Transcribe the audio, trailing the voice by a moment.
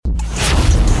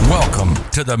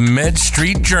Welcome to the Med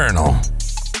Street Journal.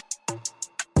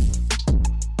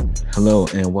 Hello,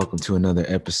 and welcome to another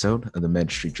episode of the Med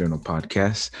Street Journal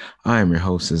podcast. I am your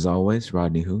host, as always,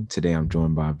 Rodney Hu. Today, I'm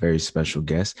joined by a very special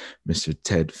guest, Mr.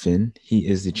 Ted Finn. He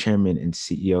is the chairman and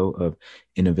CEO of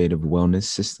Innovative Wellness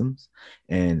Systems,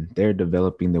 and they're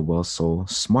developing the WellSole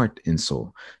Smart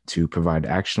Insole to provide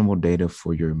actionable data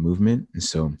for your movement. And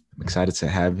so I'm excited to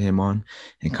have him on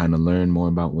and kind of learn more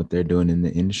about what they're doing in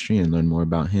the industry and learn more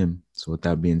about him. So with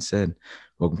that being said,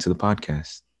 welcome to the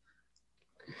podcast.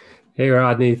 Hey,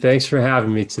 Rodney, thanks for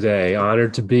having me today.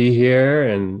 Honored to be here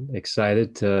and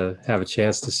excited to have a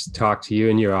chance to talk to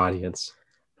you and your audience.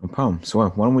 No problem. So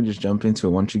why don't we just jump into it?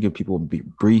 Why don't you give people a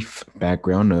brief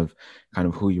background of kind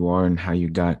of who you are and how you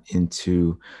got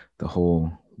into the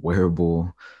whole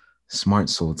wearable smart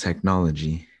sole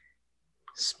technology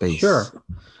space? Sure.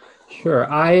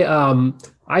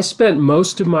 I spent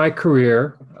most of my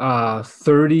career,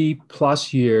 30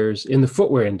 plus years in the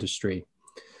footwear industry.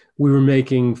 We were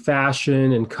making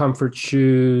fashion and comfort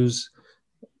shoes,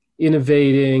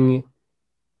 innovating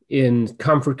in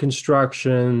comfort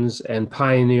constructions and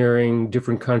pioneering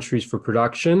different countries for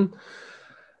production.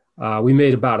 We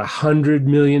made about 100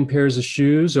 million pairs of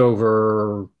shoes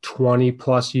over 20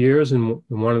 plus years in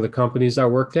one of the companies I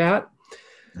worked at.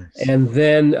 Nice. And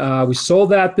then we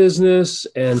sold that business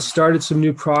and started some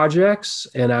new projects.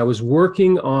 And I was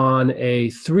working on a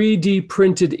 3D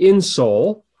printed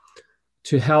insole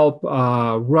to help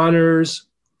runners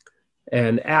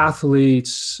and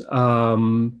athletes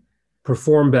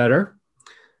perform better.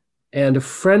 And a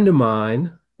friend of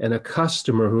mine and a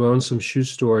customer who owns some shoe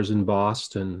stores in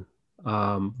Boston,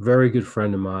 very good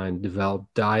friend of mine,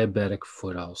 developed diabetic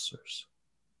foot ulcers.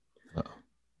 Uh-oh.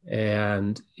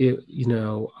 And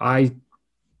I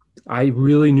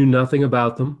really knew nothing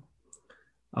about them,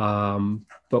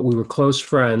 but we were close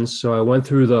friends. So I went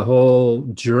through the whole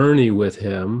journey with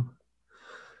him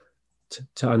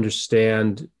to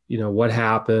understand, what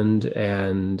happened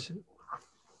and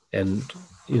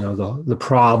the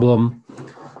problem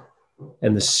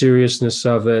and the seriousness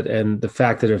of it and the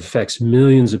fact that it affects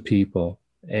millions of people.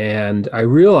 And I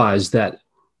realized that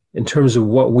in terms of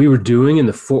what we were doing in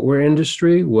the footwear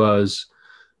industry was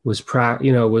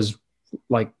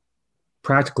like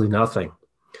practically nothing.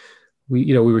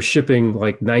 We were shipping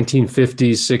like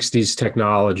 1950s, 60s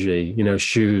technology,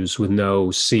 shoes with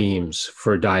no seams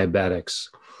for diabetics.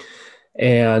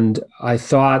 And I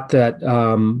thought that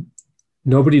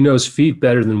nobody knows feet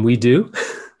better than we do.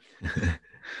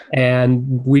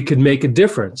 And we could make a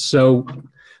difference. So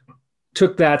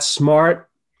took that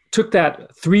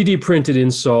 3D printed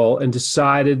insole and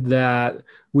decided that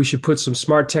we should put some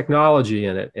smart technology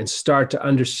in it and start to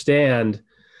understand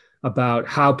about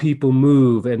how people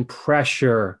move and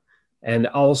pressure and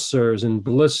ulcers and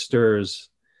blisters.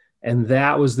 And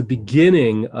that was the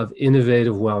beginning of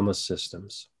Innovative Wellness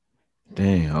Systems.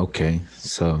 Dang, okay.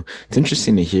 So it's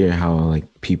interesting to hear how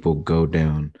people go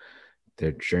down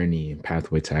their journey and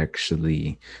pathway to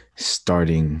actually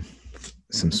starting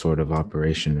some sort of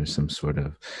operation or some sort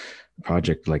of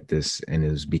project like this. And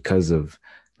it was because of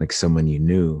someone you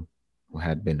knew who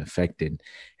had been affected,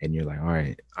 and you're like, all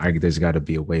right, there's got to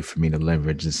be a way for me to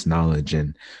leverage this knowledge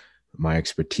and my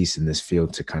expertise in this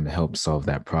field to kind of help solve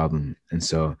that problem. And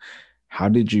so how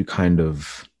did you kind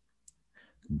of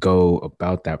go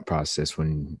about that process?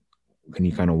 Can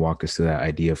you kind of walk us through that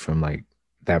idea from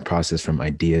that process from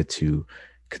idea to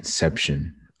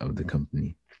conception of the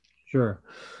company? Sure.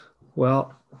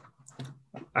 Well,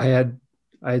 I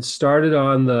had started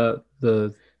on the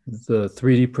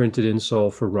 3D printed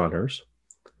insole for runners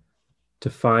to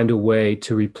find a way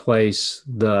to replace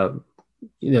the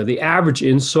average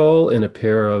insole in a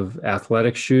pair of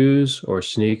athletic shoes or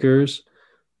sneakers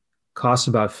costs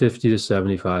about 50 to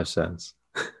 75 cents.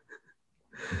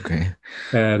 Okay.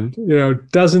 And,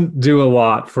 doesn't do a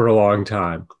lot for a long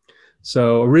time.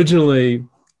 So originally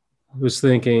I was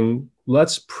thinking,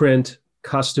 let's print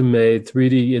custom-made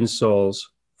 3D insoles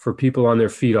for people on their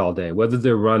feet all day, whether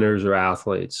they're runners or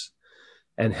athletes,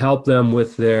 and help them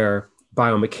with their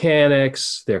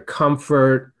biomechanics, their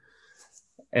comfort,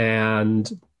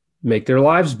 and make their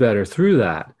lives better through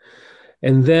that.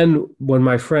 And then when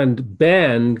my friend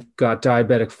Ben got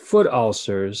diabetic foot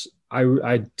ulcers,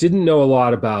 I didn't know a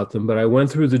lot about them, but I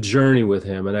went through the journey with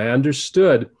him, and I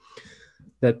understood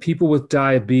that people with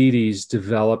diabetes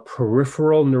develop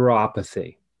peripheral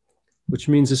neuropathy, which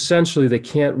means essentially they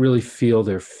can't really feel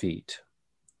their feet.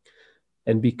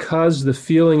 And because the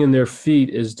feeling in their feet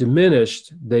is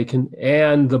diminished,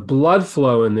 and the blood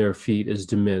flow in their feet is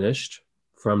diminished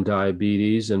from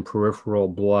diabetes and peripheral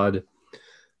blood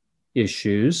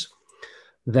issues,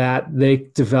 that they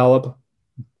develop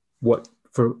what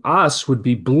for us would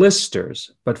be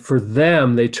blisters, but for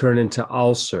them, they turn into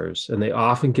ulcers and they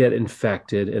often get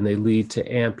infected and they lead to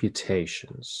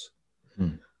amputations.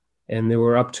 Hmm. And there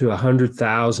were up to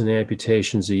 100,000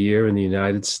 amputations a year in the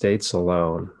United States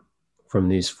alone from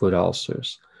these foot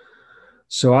ulcers.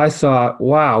 So I thought,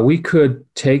 wow, we could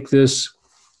take this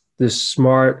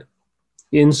smart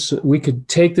we could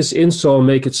take this insole and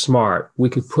make it smart. We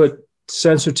could put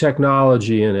sensor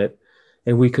technology in it,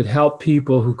 and we could help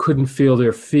people who couldn't feel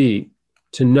their feet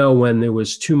to know when there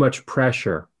was too much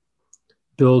pressure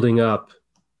building up,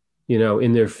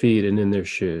 in their feet and in their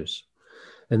shoes.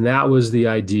 And that was the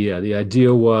idea. The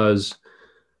idea was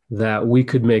that we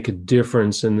could make a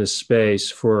difference in this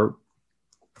space for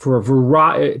a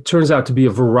variety. It turns out to be a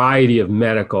variety of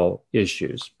medical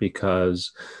issues,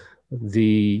 because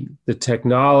the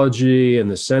technology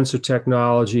and the sensor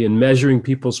technology and measuring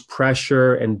people's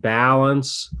pressure and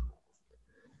balance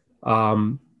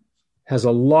has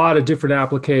a lot of different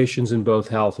applications in both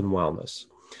health and wellness.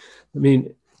 I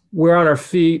mean, we're on our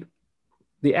feet.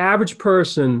 The average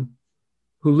person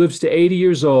who lives to 80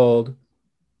 years old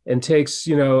and takes,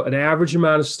 an average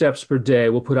amount of steps per day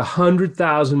will put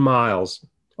 100,000 miles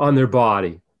on their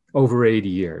body over 80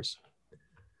 years.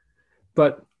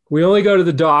 But we only go to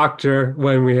the doctor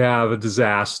when we have a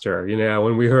disaster,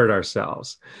 when we hurt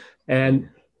ourselves. And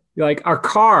like our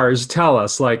cars tell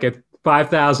us, like at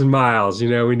 5,000 miles,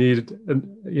 we need,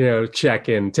 check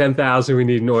in, 10,000, we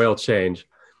need an oil change.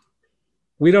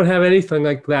 We don't have anything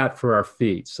like that for our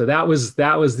feet. So that was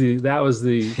the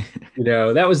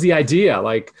idea.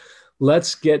 Like,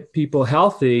 let's get people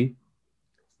healthy,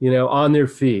 on their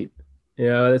feet.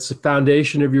 It's the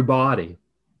foundation of your body.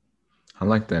 I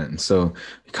like that. And so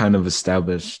you kind of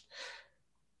established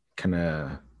kind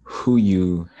of who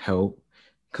you help.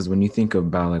 Because when you think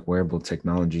about like wearable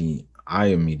technology, I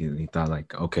immediately thought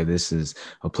like, okay, this is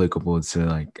applicable to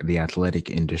like the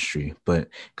athletic industry. But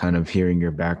kind of hearing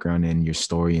your background and your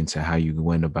story into how you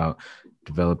went about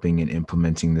developing and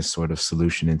implementing this sort of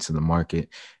solution into the market,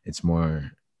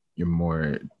 you're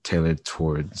more tailored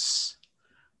towards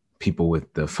people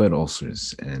with the foot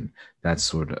ulcers and that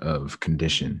sort of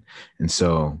condition. And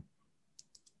so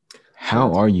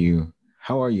how are you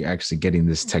actually getting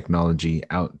this technology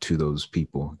out to those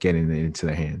people, getting it into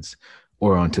their hands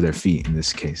or onto their feet in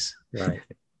this case? Right.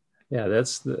 Yeah,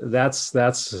 that's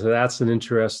an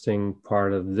interesting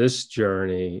part of this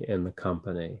journey in the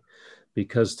company,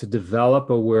 because to develop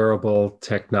a wearable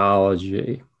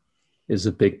technology is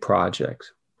a big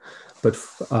project. But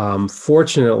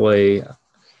fortunately,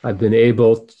 I've been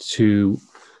able to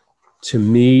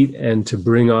meet and to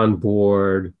bring on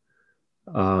board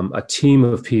a team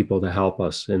of people to help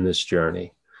us in this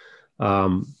journey.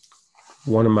 One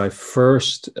of my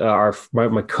first,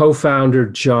 my co-founder,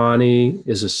 Johnny,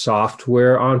 is a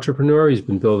software entrepreneur. He's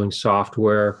been building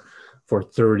software for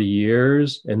 30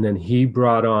 years. And then he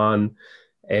brought on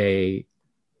an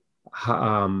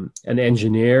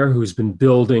engineer who's been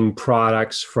building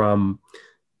products from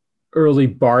early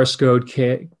barcode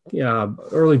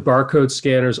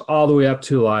scanners all the way up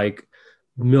to like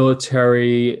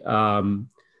military,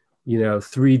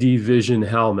 3D vision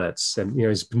helmets. And,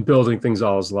 he's been building things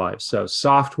all his life. So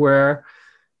software,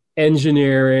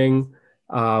 engineering.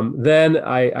 Then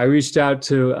I reached out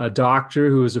to a doctor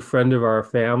who was a friend of our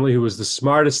family, who was the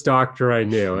smartest doctor I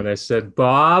knew. And I said,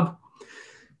 Bob,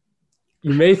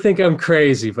 you may think I'm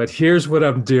crazy, but here's what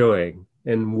I'm doing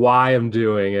and why I'm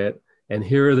doing it. And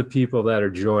here are the people that are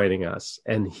joining us.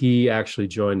 And he actually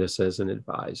joined us as an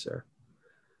advisor.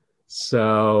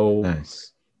 So,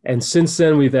 nice. And since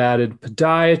then, we've added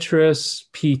podiatrists,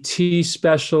 PT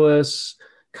specialists,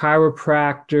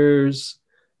 chiropractors,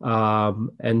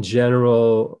 and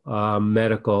general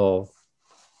medical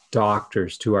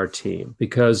doctors to our team,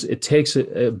 because it takes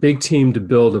a big team to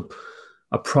build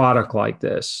a product like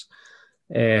this.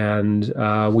 And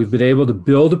we've been able to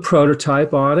build a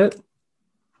prototype on it.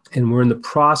 And we're in the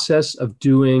process of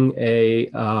doing a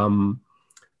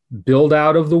build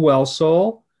out of the well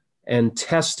sole and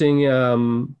testing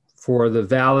for the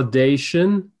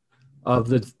validation of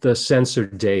the sensor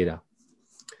data.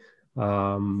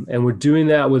 And we're doing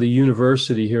that with a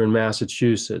university here in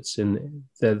Massachusetts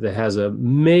that has a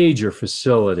major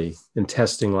facility and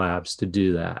testing labs to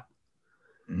do that.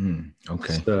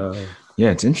 Okay. So,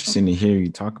 yeah, it's interesting to hear you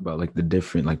talk about like the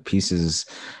different like pieces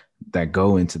that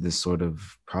go into this sort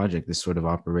of project, this sort of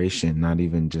operation, not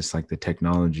even just like the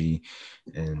technology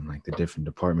and like the different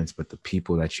departments, but the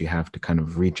people that you have to kind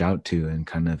of reach out to and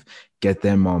kind of get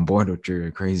them on board with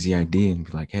your crazy idea and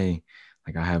be like, hey,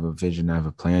 like I have a vision, I have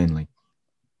a plan, like,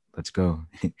 let's go.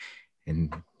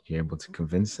 And you're able to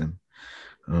convince them.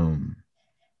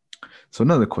 So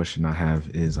another question I have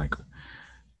is like,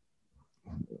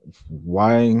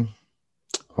 why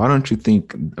don't you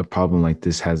think a problem like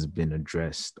this has been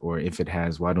addressed? Or if it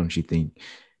has, why don't you think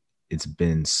it's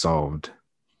been solved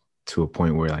to a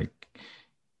point where like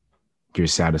you're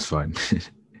satisfied?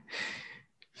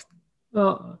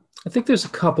 Well, I think there's a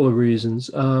couple of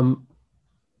reasons.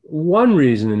 One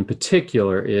reason in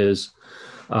particular is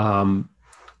the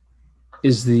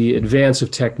advance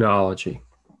of technology.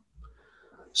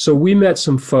 So we met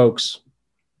some folks.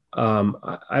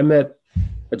 I met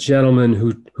a gentleman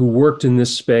who worked in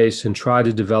this space and tried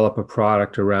to develop a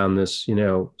product around this,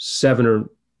 7 or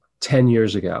 10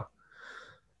 years ago.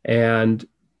 And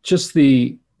just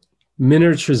the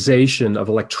miniaturization of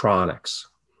electronics,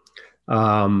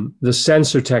 the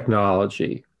sensor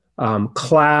technology,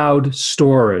 cloud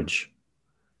storage,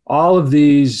 all of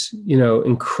these,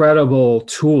 incredible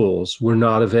tools were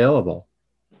not available,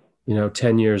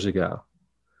 10 years ago.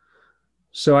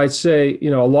 So I'd say,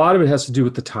 a lot of it has to do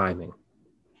with the timing.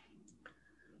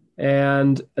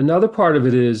 And another part of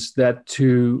it is that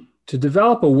to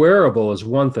develop a wearable is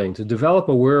one thing. To develop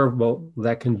a wearable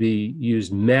that can be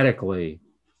used medically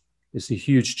is a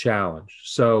huge challenge.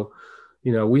 So,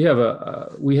 we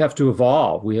have to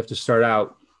evolve. We have to start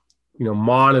out,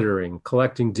 monitoring,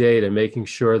 collecting data, making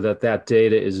sure that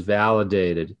data is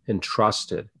validated and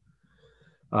trusted,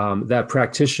 that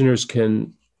practitioners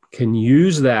can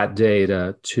use that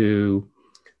data to,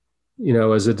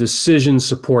 as a decision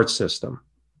support system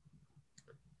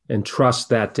and trust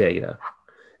that data.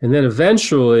 And then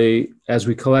eventually, as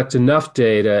we collect enough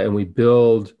data and we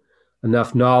build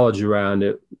enough knowledge around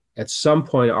it, at some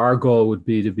point, our goal would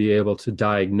be to be able to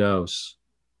diagnose,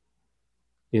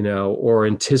 or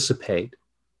anticipate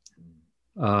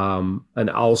an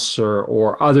ulcer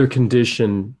or other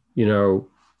condition,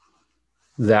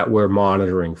 that we're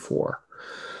monitoring for.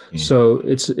 So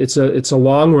it's a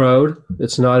long road.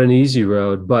 It's not an easy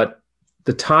road, but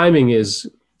the timing is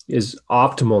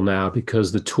optimal now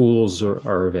because the tools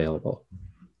are available.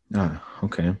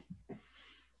 Okay.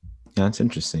 Yeah, that's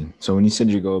interesting. So when you said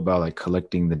you go about like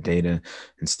collecting the data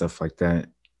and stuff like that,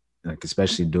 like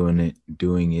especially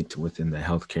doing it within the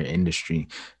healthcare industry,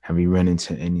 have you run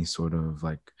into any sort of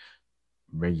like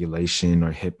regulation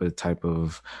or HIPAA type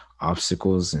of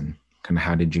obstacles, and kind of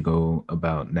how did you go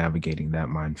about navigating that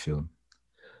minefield?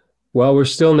 Well, we're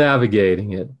still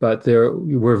navigating it, but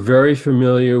we're very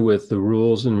familiar with the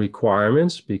rules and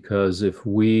requirements, because if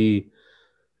we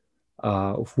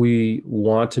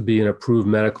want to be an approved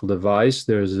medical device,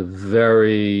 there's a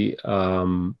very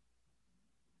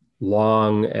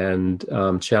long and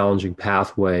challenging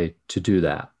pathway to do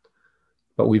that.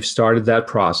 But we've started that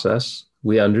process.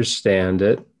 We understand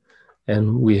it,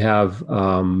 and we have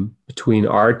between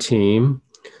our team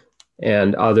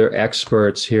and other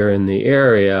experts here in the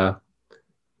area,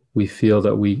 we feel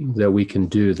that we can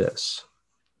do this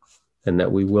and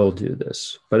that we will do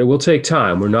this. But it will take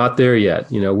time. We're not there yet.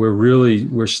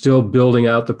 We're still building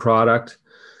out the product,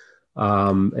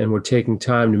 and we're taking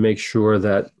time to make sure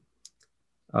that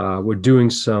we're doing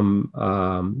some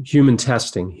human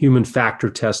factor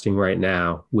testing right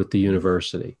now with the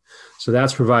university. So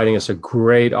that's providing us a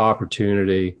great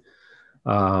opportunity,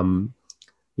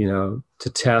 to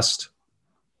test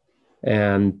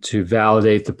and to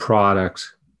validate the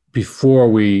product before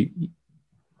we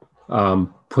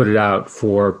put it out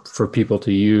for people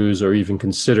to use or even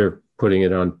consider putting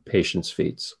it on patients'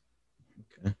 feet.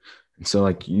 Okay. And so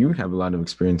like you have a lot of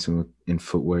experience in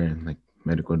footwear and like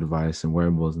medical device and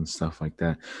wearables and stuff like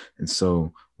that. And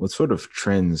so what sort of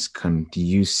trends do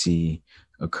you see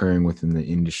occurring within the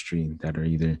industry that are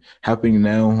either happening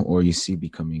now or you see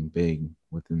becoming big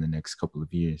within the next couple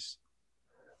of years?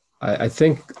 I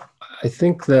think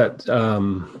that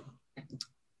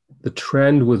the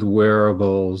trend with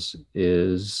wearables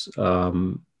is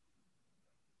going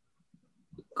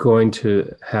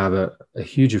to have a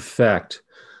huge effect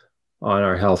on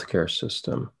our healthcare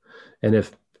system. And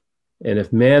if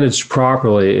managed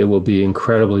properly, it will be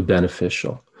incredibly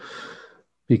beneficial,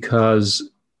 because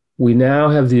we now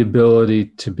have the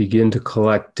ability to begin to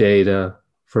collect data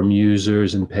from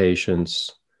users and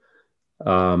patients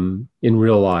in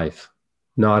real life,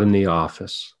 not in the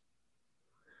office.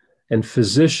 And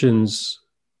physicians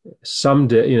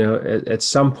someday, at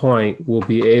some point, will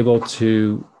be able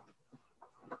to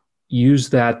use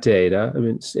that data. I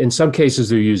mean, in some cases,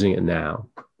 they're using it now,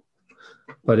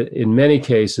 but in many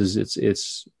cases,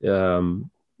 it's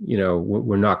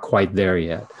we're not quite there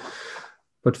yet.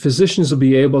 But physicians will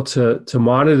be able to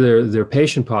monitor their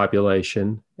patient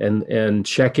population and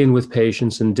check in with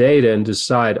patients and data and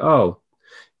decide,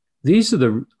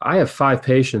 I have 5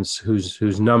 patients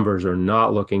whose numbers are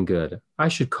not looking good. I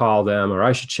should call them, or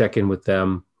I should check in with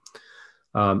them,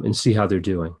 and see how they're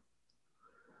doing.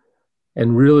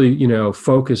 And really,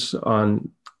 focus on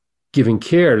giving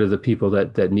care to the people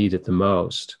that need it the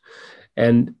most.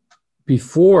 And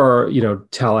before,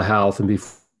 telehealth and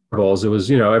before it was,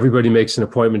 everybody makes an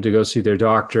appointment to go see their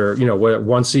doctor,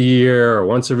 once a year or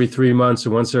once every 3 months or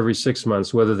once every 6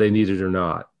 months, whether they need it or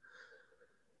not.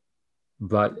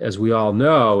 But as we all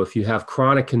know, if you have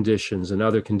chronic conditions and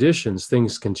other conditions,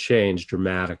 things can change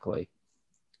dramatically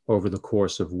over the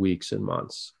course of weeks and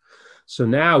months. So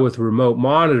now with remote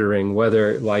monitoring,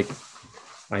 whether you're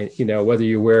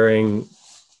wearing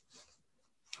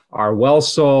our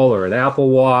WellSoul or an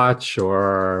Apple Watch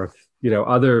or,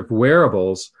 other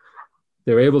wearables,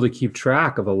 they're able to keep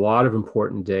track of a lot of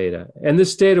important data. And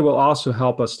this data will also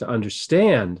help us to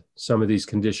understand some of these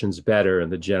conditions better in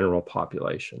the general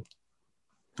population.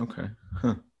 Okay.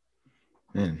 Huh.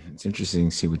 Man, it's interesting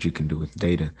to see what you can do with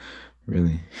data,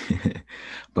 really.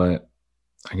 But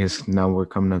I guess now we're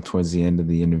coming up towards the end of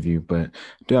the interview, but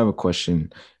I do have a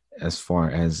question as far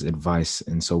as advice.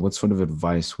 And so what sort of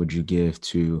advice would you give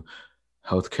to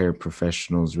healthcare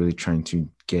professionals really trying to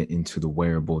get into the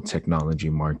wearable technology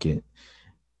market?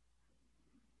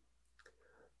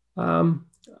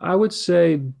 I would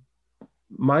say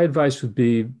my advice would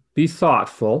be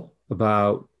thoughtful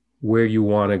about where you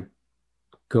want to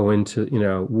go into,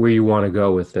 where you want to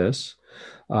go with this.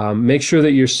 Make sure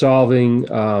that you're solving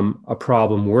a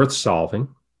problem worth solving,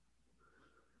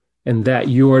 and that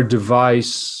your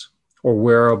device or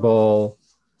wearable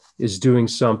is doing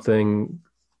something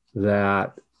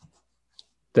that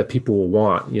people will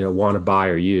want to buy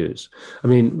or use. I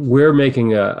mean, we're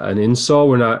making an insole.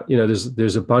 We're not,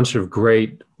 there's a bunch of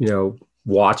great,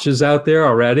 watches out there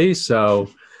already. So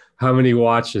how many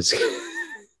watches,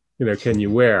 can you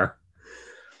wear?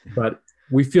 But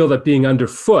we feel that being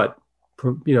underfoot,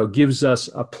 gives us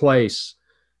a place,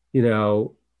 and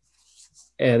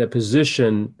a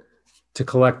position to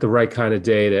collect the right kind of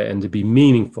data and to be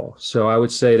meaningful. So I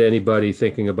would say to anybody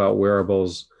thinking about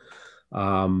wearables,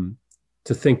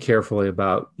 to think carefully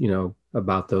about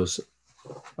those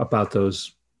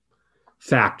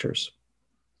factors.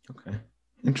 Okay,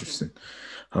 interesting.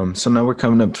 So now we're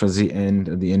coming up towards the end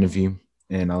of the interview,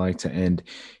 and I like to end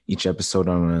each episode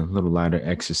on a little lighter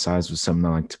exercise with something I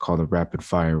like to call the rapid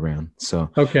fire round. So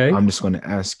okay, I'm just going to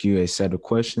ask you a set of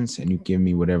questions, and you give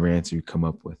me whatever answer you come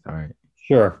up with. All right.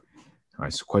 Sure. All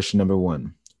right. So question number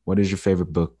 1: what is your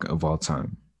favorite book of all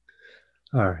time?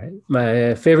 All right.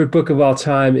 My favorite book of all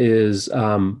time is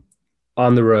On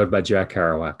the Road by Jack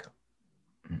Kerouac.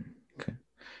 Okay.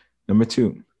 Number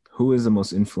 2: who is the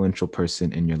most influential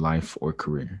person in your life or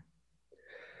career?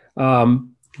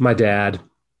 My dad.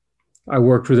 I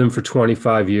worked with him for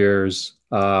 25 years.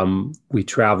 We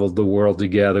traveled the world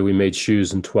together. We made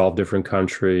shoes in 12 different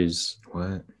countries.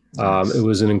 What? Nice. It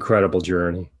was an incredible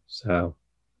journey. So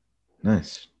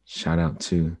nice. Shout out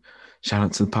to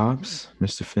the Pops,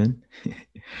 Mr. Finn.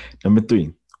 Number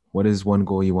 3: what is one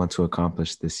goal you want to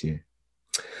accomplish this year?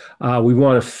 We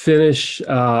want to finish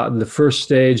the first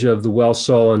stage of the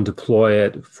WellSoul and deploy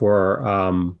it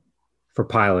for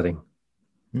piloting.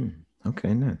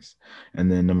 Okay, nice.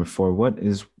 And then number 4: what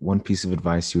is one piece of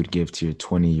advice you would give to your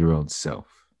 20-year-old self?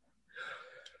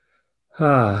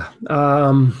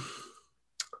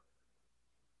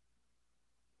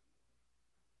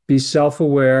 Be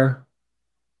self-aware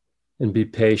and be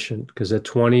patient, because at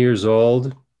 20 years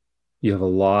old, you have a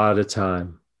lot of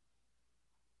time.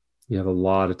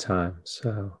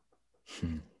 So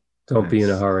don't be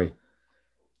in a hurry.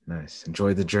 Nice.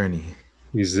 Enjoy the journey.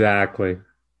 Exactly.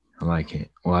 I like it.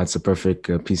 Well, that's a perfect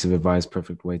piece of advice,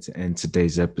 perfect way to end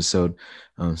today's episode.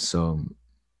 So,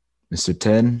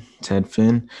 Mr. Ted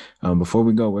Finn, before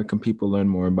we go, where can people learn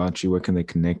more about you? Where can they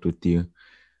connect with you?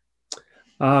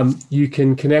 You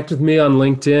can connect with me on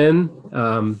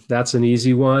LinkedIn. That's an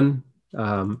easy one.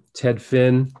 Ted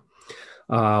Finn.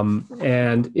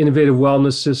 And Innovative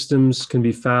Wellness Systems can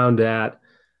be found at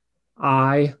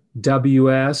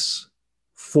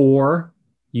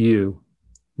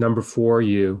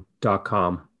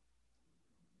iws4u.com.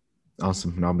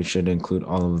 Awesome. And I'll be sure to include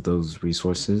all of those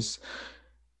resources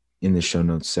in the show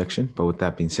notes section. But with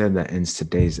that being said, that ends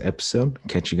today's episode.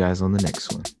 Catch you guys on the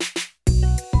next one.